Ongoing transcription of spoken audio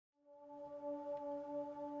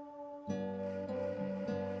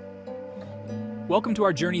Welcome to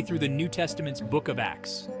our journey through the New Testament's Book of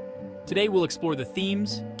Acts. Today we'll explore the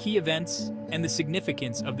themes, key events, and the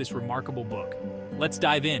significance of this remarkable book. Let's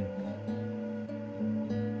dive in.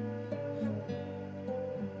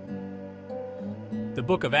 The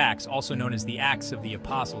Book of Acts, also known as the Acts of the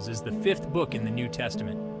Apostles, is the fifth book in the New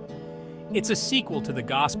Testament. It's a sequel to the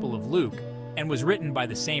Gospel of Luke and was written by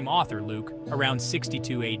the same author, Luke, around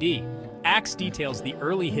 62 AD. Acts details the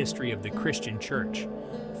early history of the Christian church,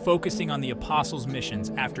 focusing on the apostles'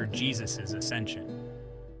 missions after Jesus' ascension.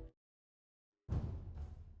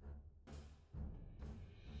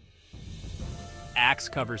 Acts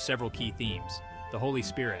covers several key themes. The Holy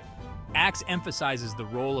Spirit. Acts emphasizes the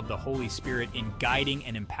role of the Holy Spirit in guiding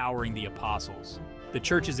and empowering the apostles. The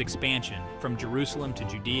church's expansion, from Jerusalem to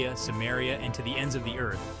Judea, Samaria, and to the ends of the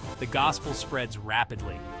earth, the gospel spreads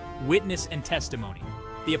rapidly. Witness and testimony.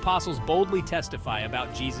 The apostles boldly testify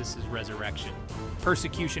about Jesus' resurrection.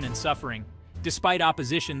 Persecution and suffering. Despite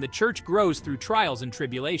opposition, the church grows through trials and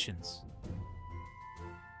tribulations.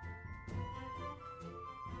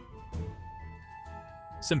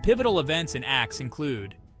 Some pivotal events in Acts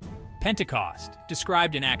include Pentecost,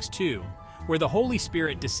 described in Acts 2, where the Holy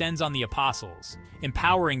Spirit descends on the apostles,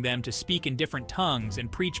 empowering them to speak in different tongues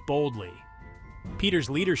and preach boldly. Peter's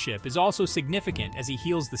leadership is also significant as he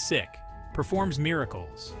heals the sick, performs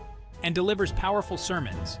miracles, and delivers powerful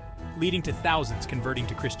sermons, leading to thousands converting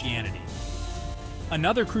to Christianity.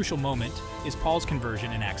 Another crucial moment is Paul's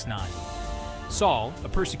conversion in Acts 9. Saul, a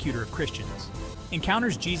persecutor of Christians,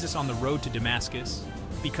 encounters Jesus on the road to Damascus,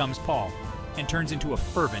 becomes Paul, and turns into a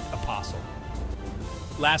fervent apostle.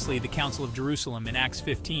 Lastly, the Council of Jerusalem in Acts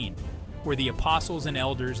 15, where the apostles and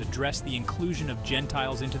elders address the inclusion of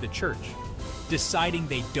Gentiles into the church, deciding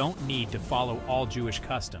they don't need to follow all Jewish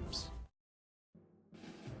customs.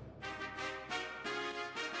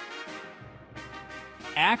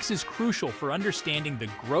 Acts is crucial for understanding the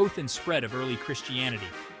growth and spread of early Christianity.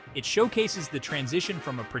 It showcases the transition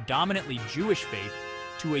from a predominantly Jewish faith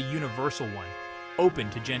to a universal one, open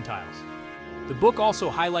to Gentiles. The book also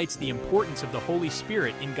highlights the importance of the Holy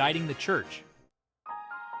Spirit in guiding the church.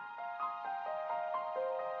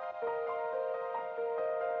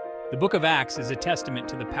 The Book of Acts is a testament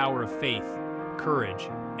to the power of faith, courage,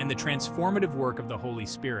 and the transformative work of the Holy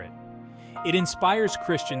Spirit. It inspires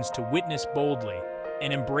Christians to witness boldly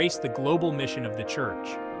and embrace the global mission of the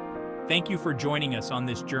church. Thank you for joining us on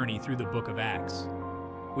this journey through the Book of Acts.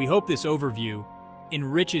 We hope this overview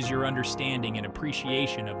enriches your understanding and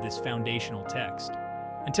appreciation of this foundational text.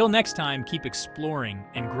 Until next time, keep exploring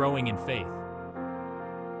and growing in faith.